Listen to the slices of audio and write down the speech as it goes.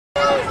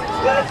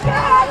You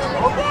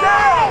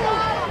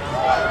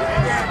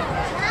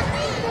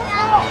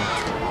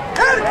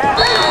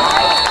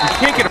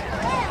can't get a...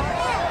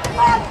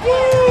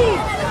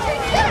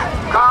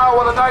 Kyle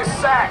with a nice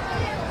sack.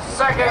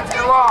 Second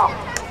and long.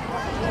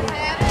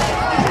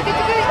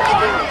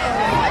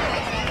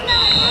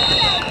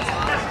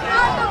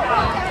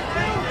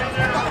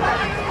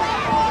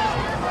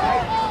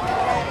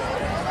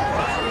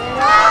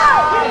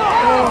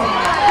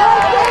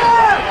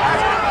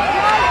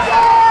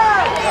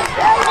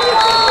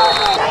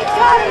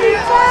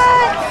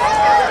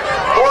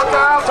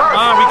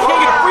 We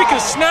can't get a freaking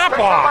snap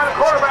off.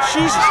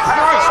 Jesus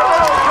Christ.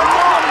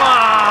 Come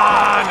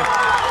on.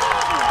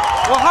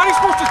 Well, how are you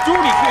supposed to do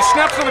it? He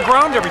snaps on the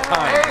ground every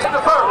time.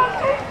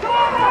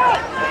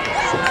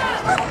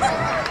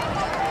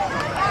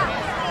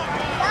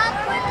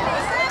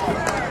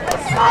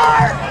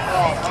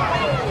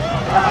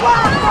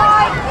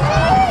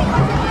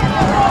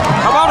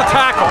 How about a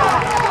tackle?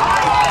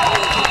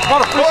 How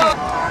about a freaking...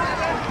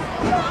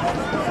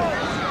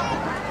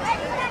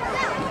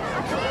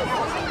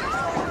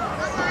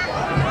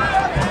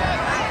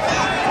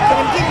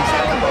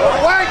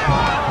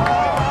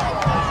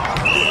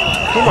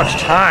 Too much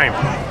time.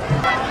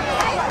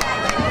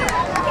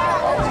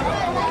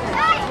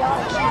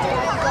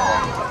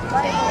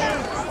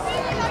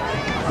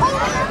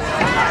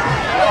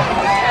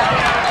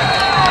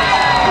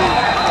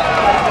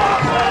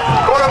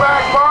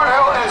 Quarterback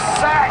Barnhill is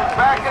sacked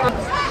back in the...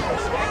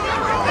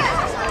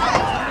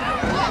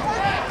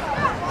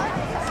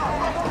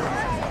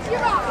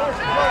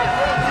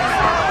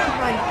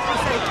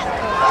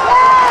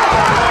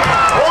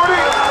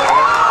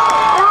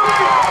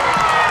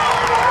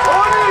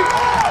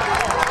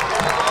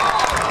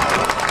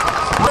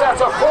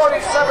 That's a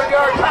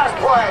 47-yard pass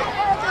play.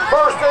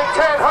 First and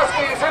 10,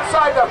 Huskies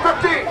inside the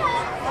 15.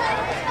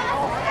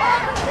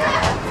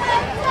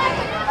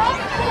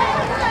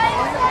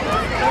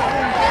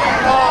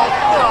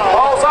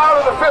 Ball's out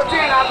of the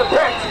 15 on the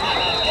pitch.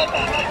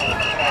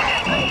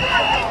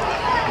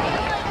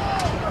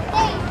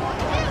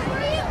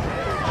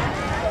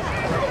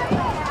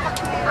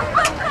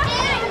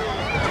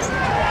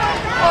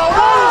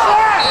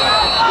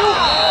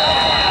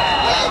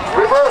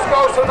 Reverse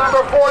goes to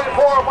number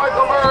 44,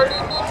 Michael Murray.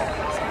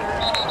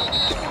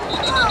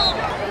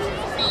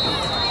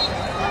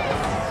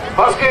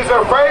 Huskies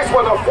are faced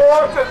with a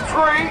 4th and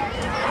 3.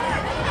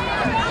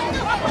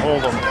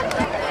 Hold them.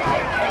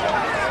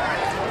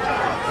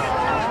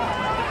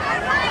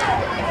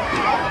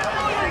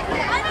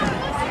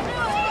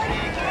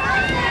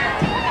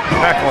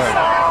 Zeglen.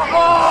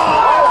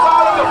 Ball's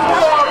out of the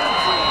floor.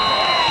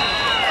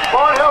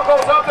 Barnhill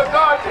goes up the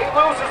gut. He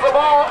loses the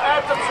ball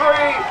at the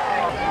 3.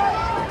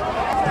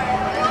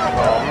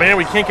 Oh man,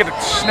 we can't get a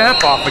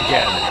snap off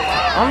again.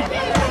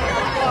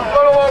 A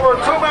little over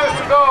 2 minutes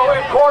to go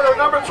in quarter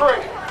number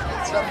 3.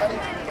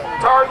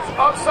 Tarts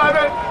up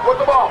 7 with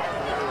the ball.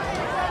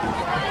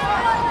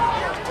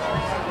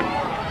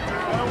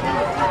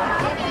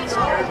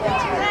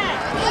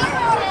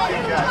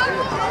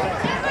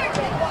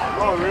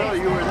 Oh, really?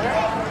 You were there?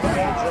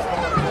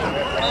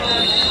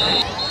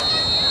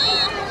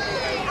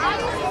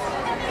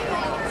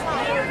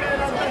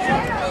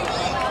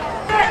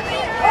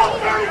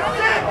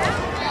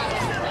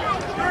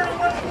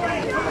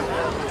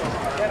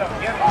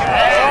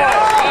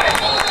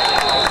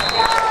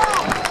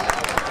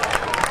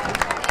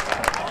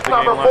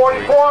 Number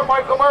 44,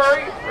 Michael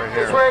Murray,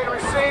 is ready to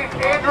receive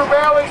Andrew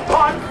Bailey's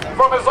punt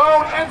from his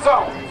own end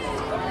zone.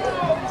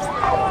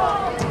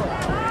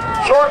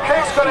 Short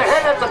kick's going to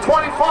hit at the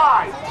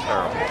 25.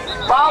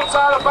 Bounce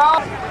out of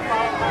bounds.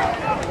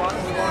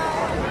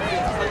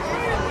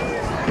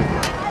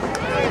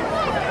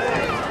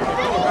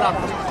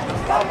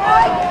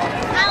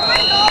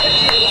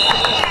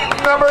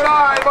 Number 9,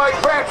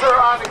 Mike Prancer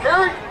on the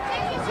carry.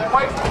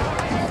 Mike,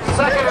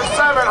 2nd and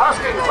 7,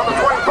 Huskies from the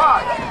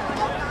 25.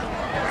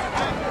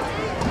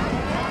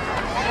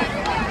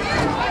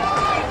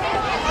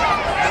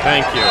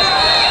 Thank you.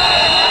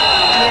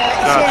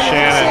 Good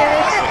Shannon.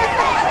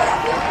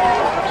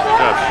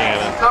 Good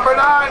Shannon. Number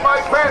 9,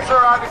 Mike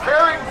Prancer on the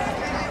carry.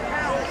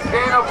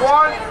 Gain of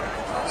 1.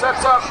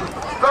 Sets up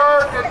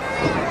 3rd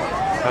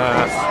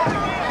and...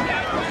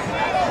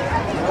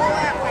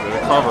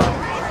 Cover.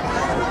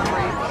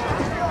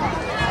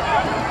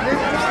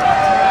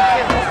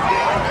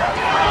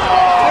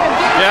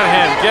 Get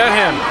him, get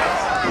him.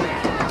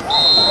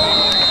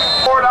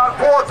 Forward on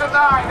 4th and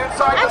 9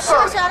 inside the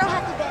 30. I don't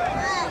have to bet.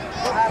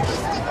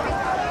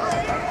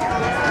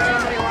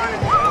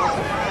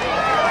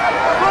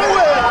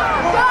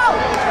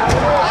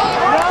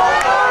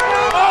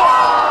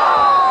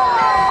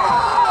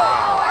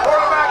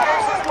 Quarterback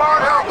aces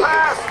Barnhill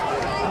pass.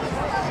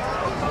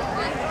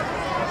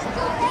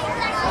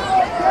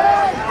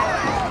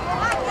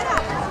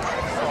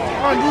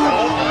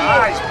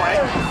 Nice,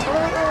 Mike.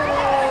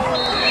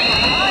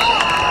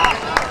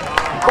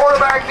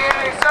 Quarterback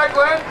Danny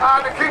Zeglen on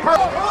the keeper.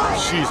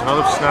 Jeez,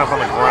 another snap on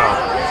the ground.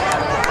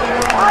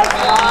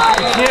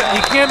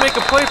 You can't make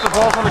a play if the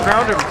ball's on the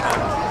ground every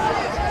time.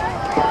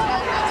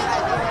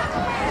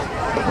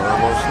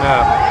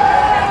 snap.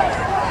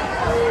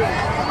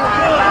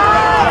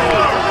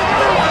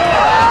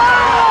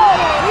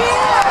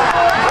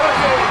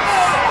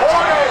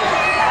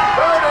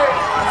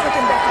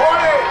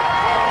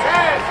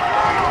 10.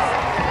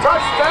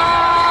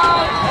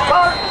 Touchdown,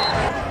 Tartan.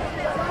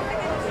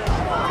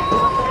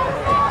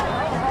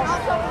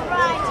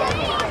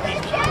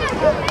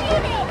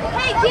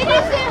 Hey, get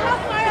us in how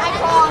far I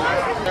call.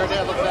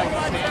 There, look back.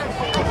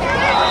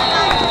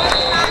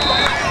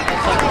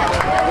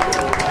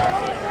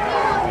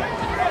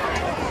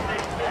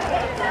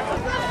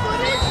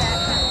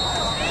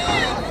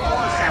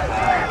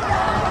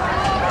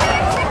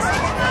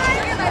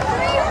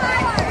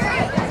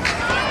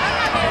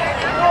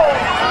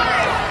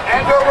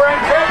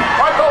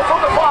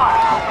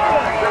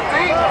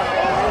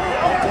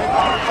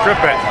 Strip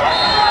it.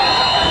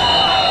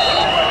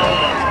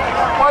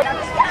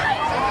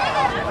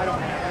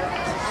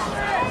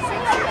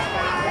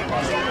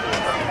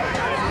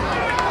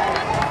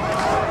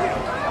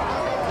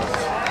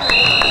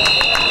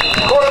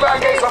 Quarterback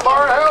gets a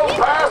Barnhill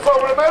pass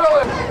over the middle.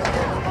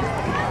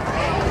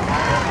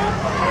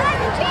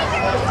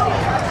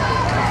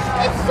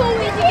 It's so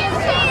easy to get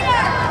it.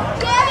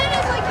 Get it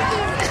is like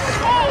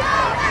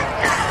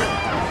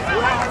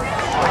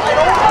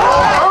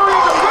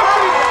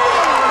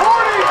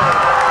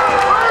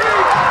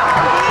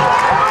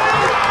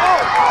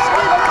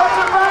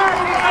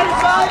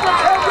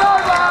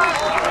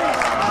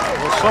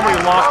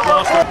Somebody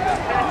lost it.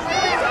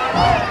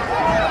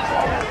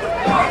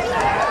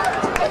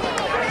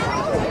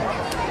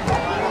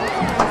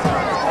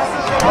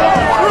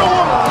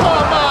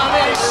 Come on,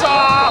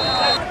 Esau!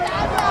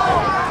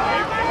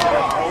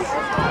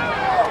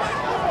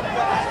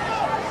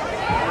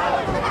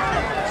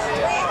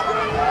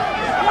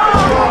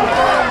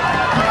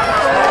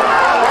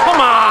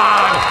 Come on!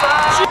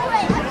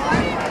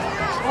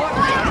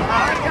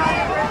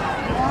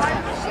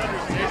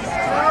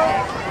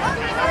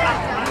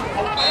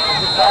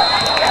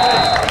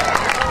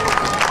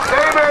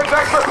 David's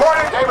extra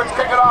point. David's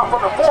kicking off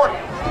from the 40.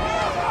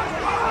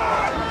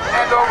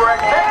 End over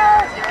at kick.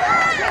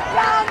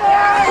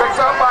 Picked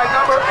up by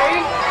number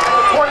 8 and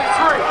the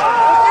 23.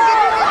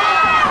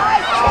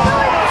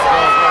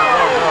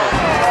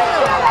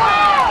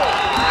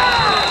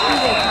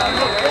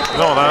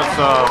 No, that's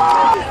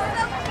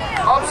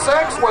Up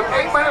 6 with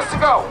 8 minutes to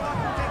go.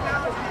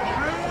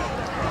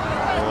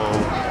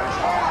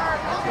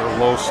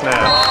 low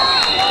snap.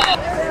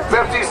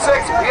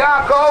 56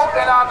 Bianco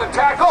and on the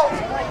tackle.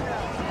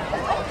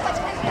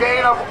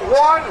 Gain of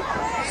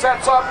 1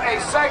 sets up a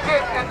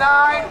 2nd and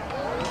 9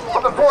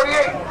 from the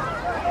 48.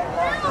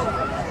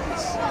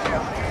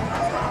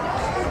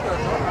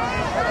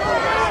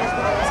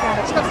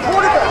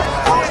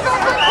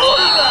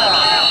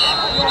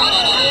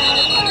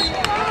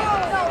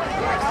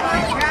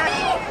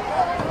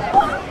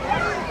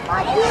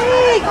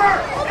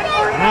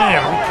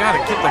 Man, we gotta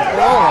get the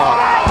ball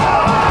off.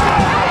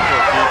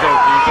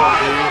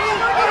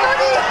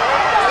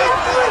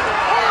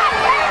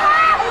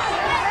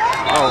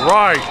 All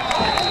right.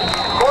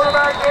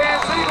 Quarterback Dan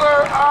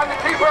Zeglen on the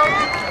keeper.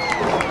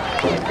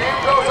 Game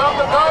goes up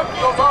the gut,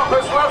 goes off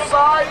his left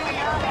side.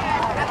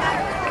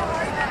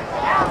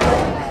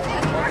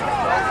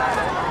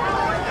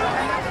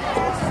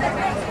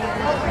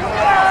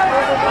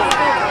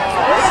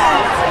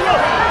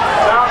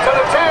 Down to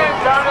the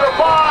 10, down to the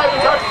 5,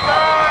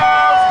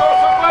 touchdown,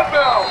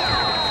 Scotia-Glenville.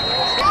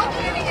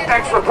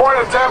 Extra point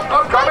attempt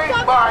upcoming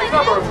by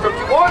number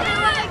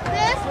 51.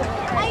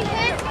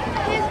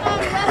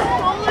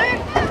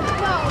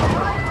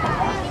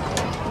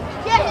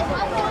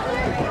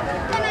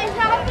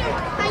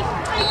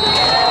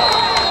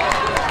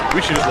 We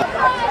should just...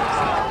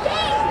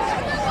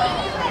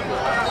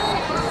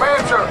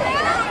 Mancher.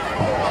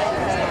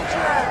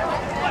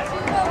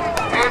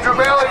 Andrew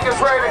Bailey gets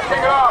ready to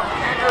kick it off.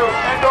 Andrew,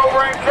 end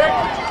over and kick.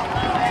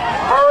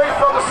 Murray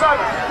from the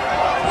 7.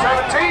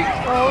 17.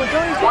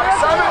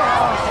 27.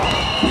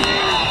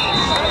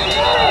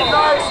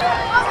 Nice.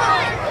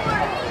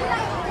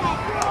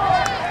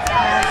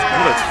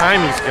 What a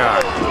time he's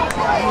got.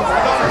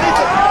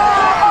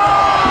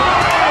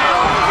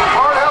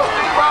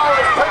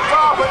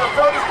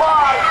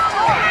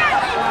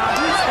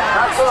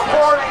 Back to the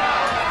 40.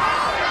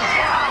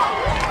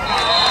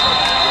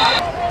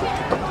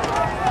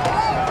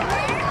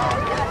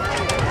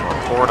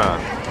 Forward on.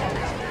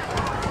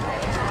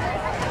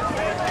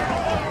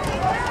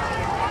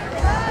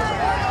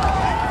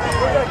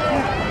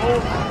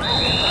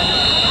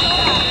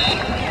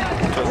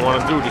 What I want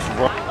to do, just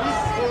run.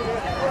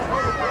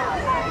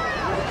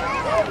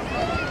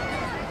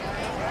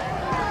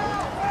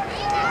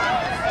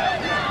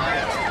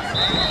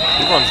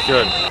 He runs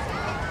good.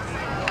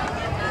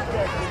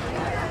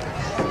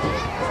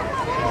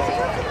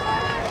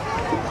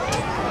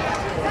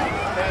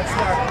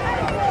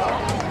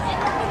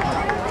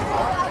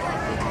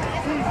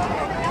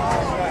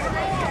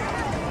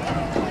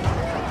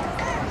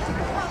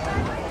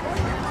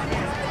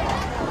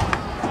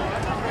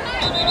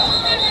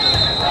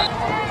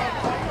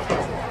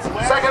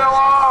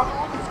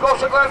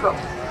 Scotia-Glenville.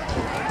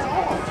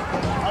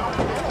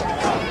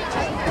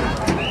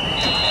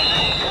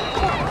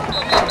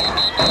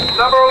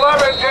 Number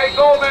 11, Jay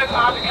Goldman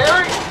on the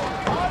carry.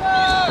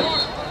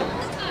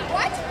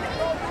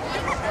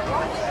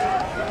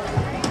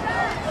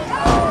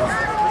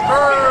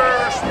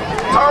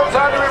 Turns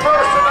on the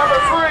reverse to number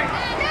 3.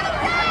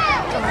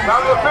 Down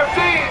to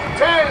 15,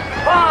 10,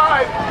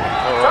 5.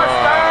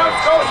 Touchdown,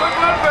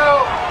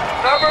 Scotia-Glenville.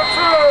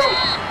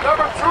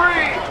 Number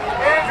 3,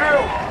 Andrew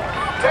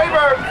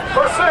Tabor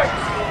for 6.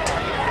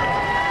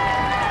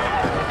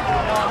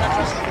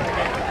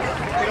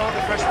 We don't have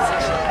the freshman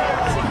section.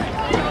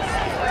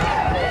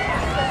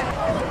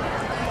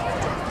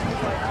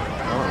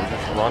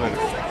 Running.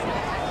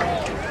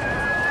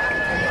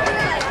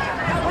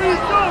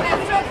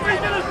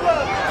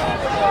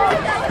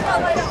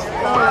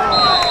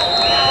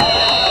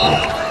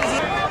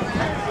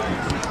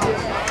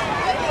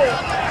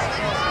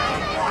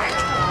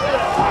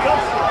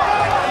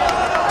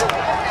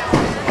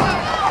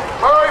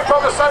 Murray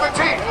from the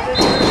 17.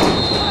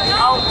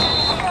 Out.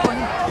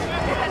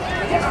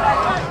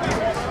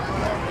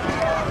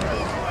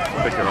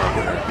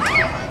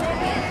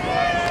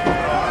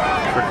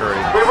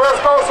 Reverse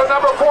goes to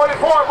number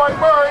 44, Mike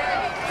Murray.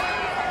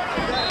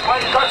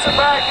 Mike cuts it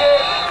back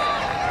in.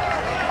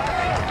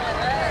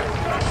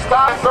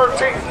 Stop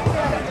 13.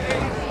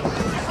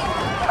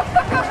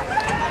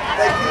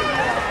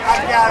 I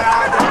got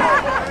it.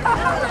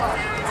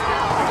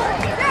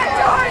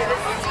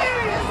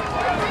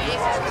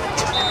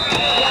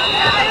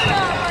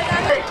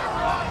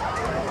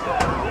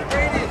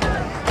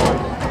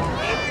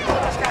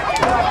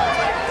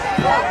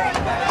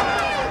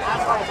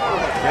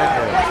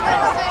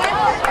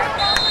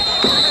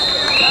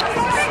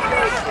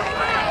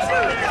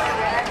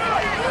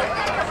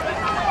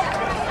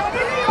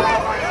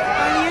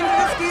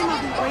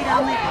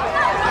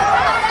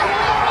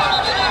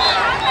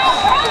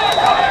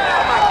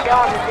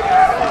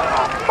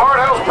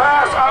 Barnhill's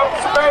pass out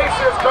space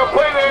is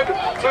completed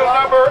to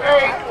number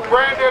 8,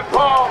 Brandon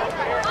Paul.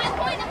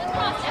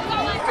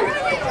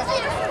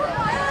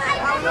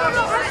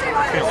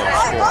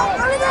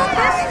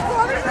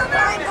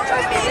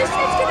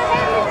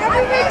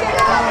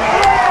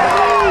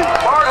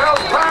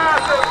 Barnhill's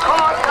pass is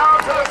caught down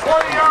to the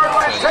 20-yard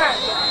line. 10.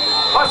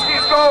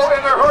 Huskies go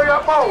in their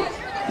hurry-up mode.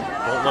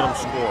 Don't let them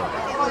score.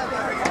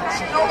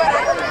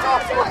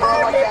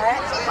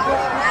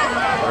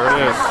 There it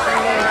is.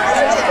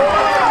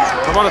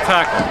 Come on,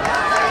 attack them.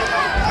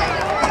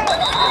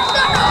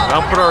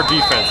 Now put our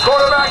defense.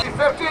 Quarterback 50.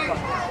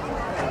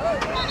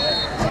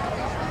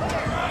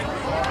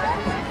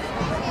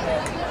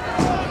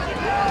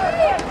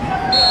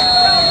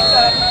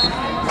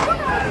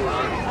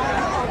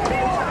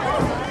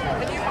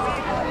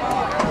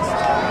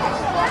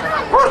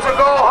 First and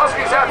goal,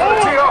 Huskies after the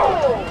TO.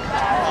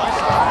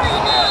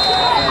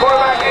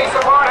 Quarterback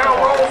Asa Barnhill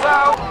rolls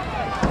out.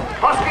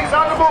 Huskies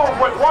on the move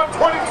with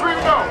 1:23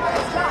 to go.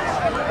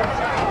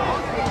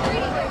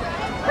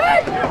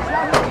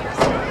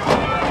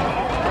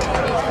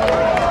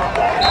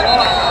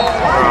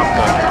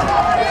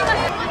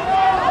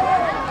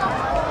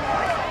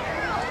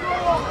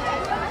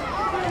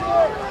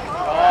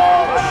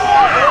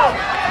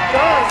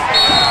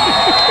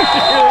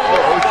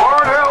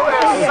 Barnhill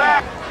is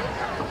sacked.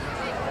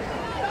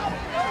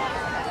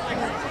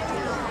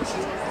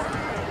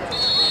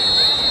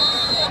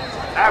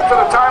 After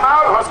the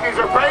timeout, Huskies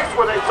are faced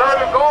with a 3rd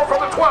and goal from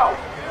the 12.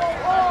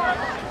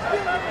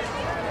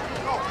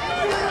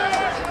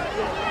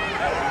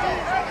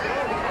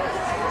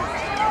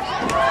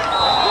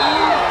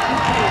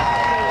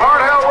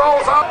 Barnhill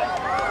rolls up.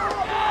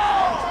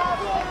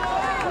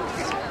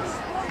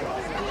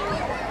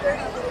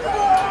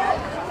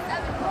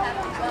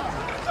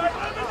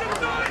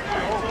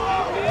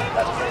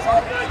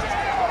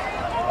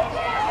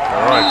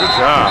 All right, good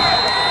job.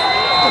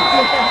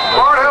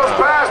 Barnhill's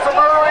pass to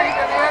Murray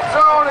in the end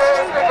zone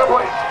is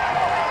incomplete.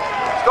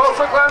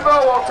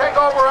 Scotia-Glenville will take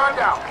over on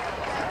down.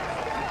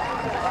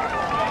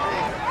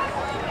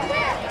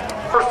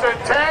 First and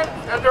 10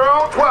 at their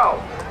own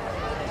 12.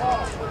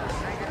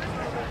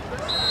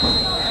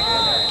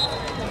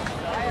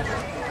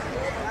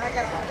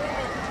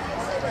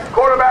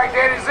 Quarterback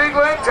Danny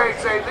Zeglen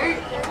takes a knee.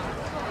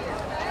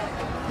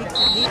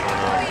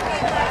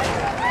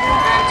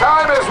 And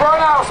time is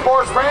run out,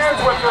 sports fans,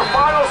 with your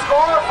final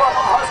score from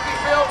Husky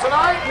Field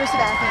tonight. Where's the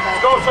bathroom, bud?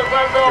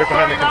 Scotia-Glenville You're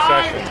behind the 39,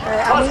 concession.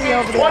 I'm meeting you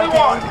over Huskies there.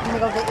 21. I'm gonna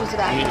go get use the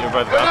bathroom. Meet you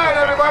by the Good night,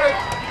 everybody.